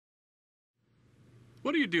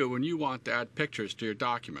What do you do when you want to add pictures to your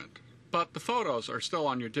document, but the photos are still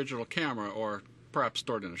on your digital camera or perhaps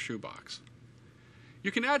stored in a shoebox?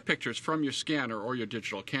 You can add pictures from your scanner or your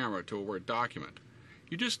digital camera to a Word document.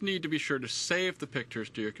 You just need to be sure to save the pictures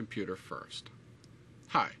to your computer first.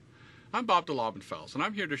 Hi, I'm Bob DeLaubenfels, and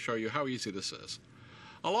I'm here to show you how easy this is.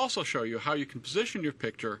 I'll also show you how you can position your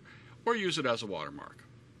picture or use it as a watermark.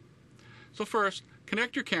 So first,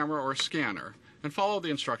 connect your camera or scanner and follow the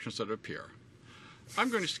instructions that appear. I'm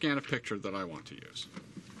going to scan a picture that I want to use.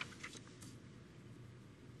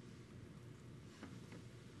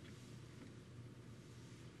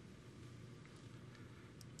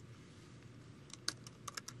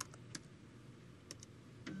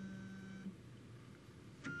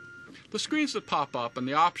 The screens that pop up and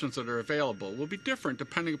the options that are available will be different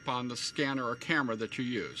depending upon the scanner or camera that you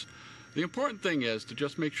use. The important thing is to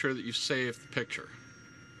just make sure that you save the picture.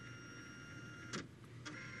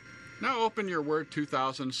 Now open your Word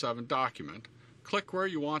 2007 document. Click where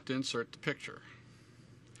you want to insert the picture.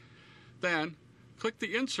 Then click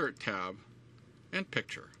the Insert tab and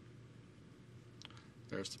Picture.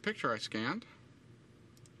 There's the picture I scanned.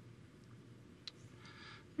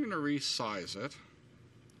 I'm going to resize it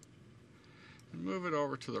and move it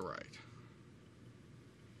over to the right.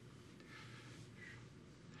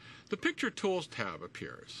 The Picture Tools tab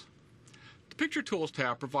appears. The Picture Tools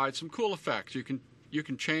tab provides some cool effects. You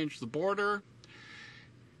can change the border.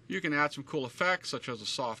 You can add some cool effects such as a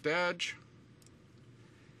soft edge.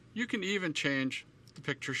 You can even change the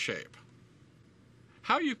picture shape.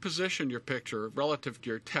 How you position your picture relative to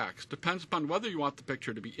your text depends upon whether you want the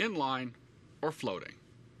picture to be inline or floating.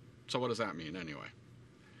 So what does that mean anyway?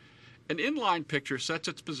 An inline picture sets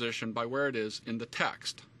its position by where it is in the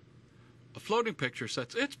text. A floating picture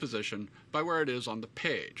sets its position by where it is on the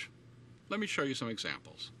page. Let me show you some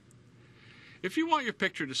examples. If you want your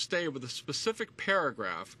picture to stay with a specific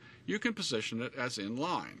paragraph, you can position it as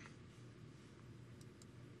inline.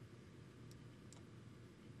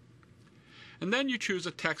 And then you choose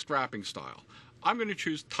a text wrapping style. I'm going to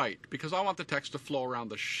choose tight because I want the text to flow around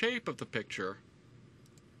the shape of the picture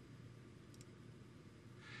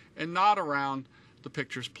and not around the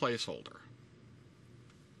picture's placeholder.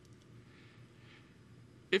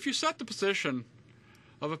 If you set the position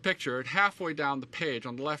of a picture at halfway down the page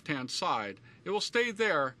on the left-hand side, it will stay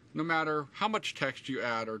there no matter how much text you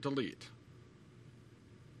add or delete.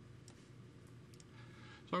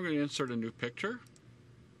 So I'm going to insert a new picture.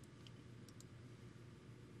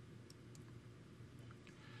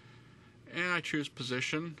 And I choose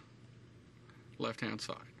position, left-hand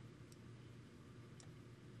side.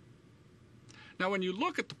 Now when you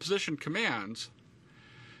look at the position commands,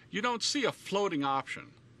 you don't see a floating option.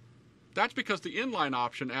 That's because the inline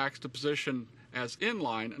option acts to position as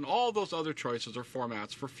inline, and all those other choices are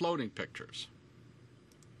formats for floating pictures.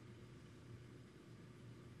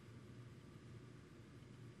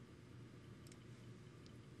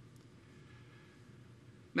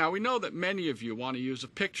 Now we know that many of you want to use a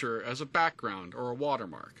picture as a background or a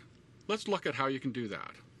watermark. Let's look at how you can do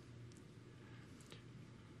that.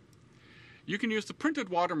 You can use the Printed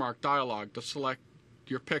Watermark dialog to select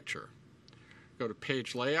your picture. Go to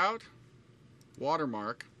Page Layout,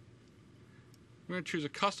 Watermark. I'm going to choose a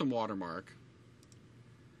custom watermark,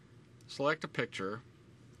 select a picture,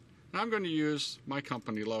 and I'm going to use my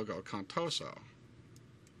company logo, Contoso.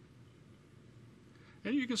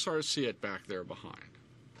 And you can sort of see it back there behind.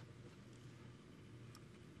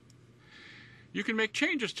 You can make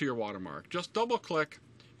changes to your watermark. Just double-click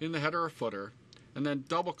in the header or footer, and then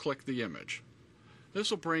double-click the image. This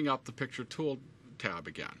will bring up the Picture Tool tab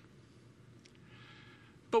again.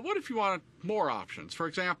 But what if you want more options? For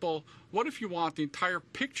example, what if you want the entire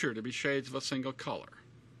picture to be shades of a single color?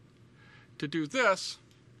 To do this,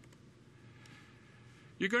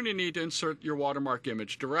 you're going to need to insert your watermark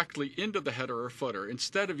image directly into the header or footer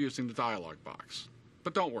instead of using the dialog box.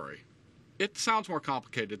 But don't worry, it sounds more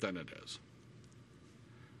complicated than it is.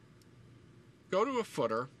 Go to a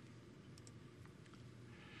footer,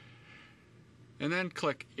 and then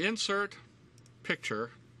click Insert,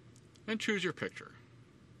 Picture, and choose your picture.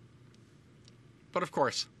 But of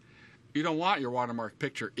course, you don't want your watermark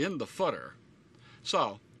picture in the footer.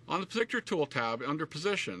 So, on the Picture Tool tab under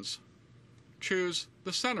Positions, choose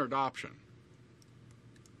the Centered option.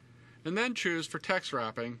 And then choose for text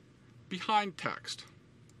wrapping, Behind Text.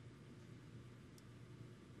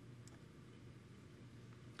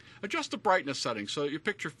 Adjust the brightness setting so that your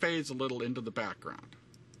picture fades a little into the background.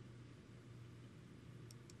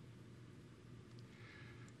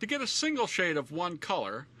 To get a single shade of one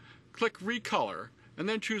color, click Recolor and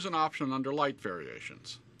then choose an option under Light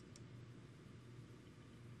Variations.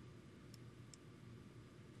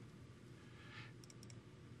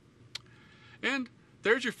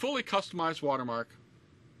 There's your fully customized watermark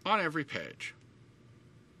on every page.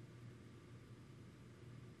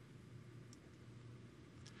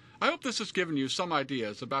 I hope this has given you some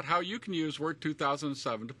ideas about how you can use Word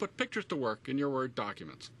 2007 to put pictures to work in your Word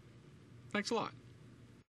documents. Thanks a lot.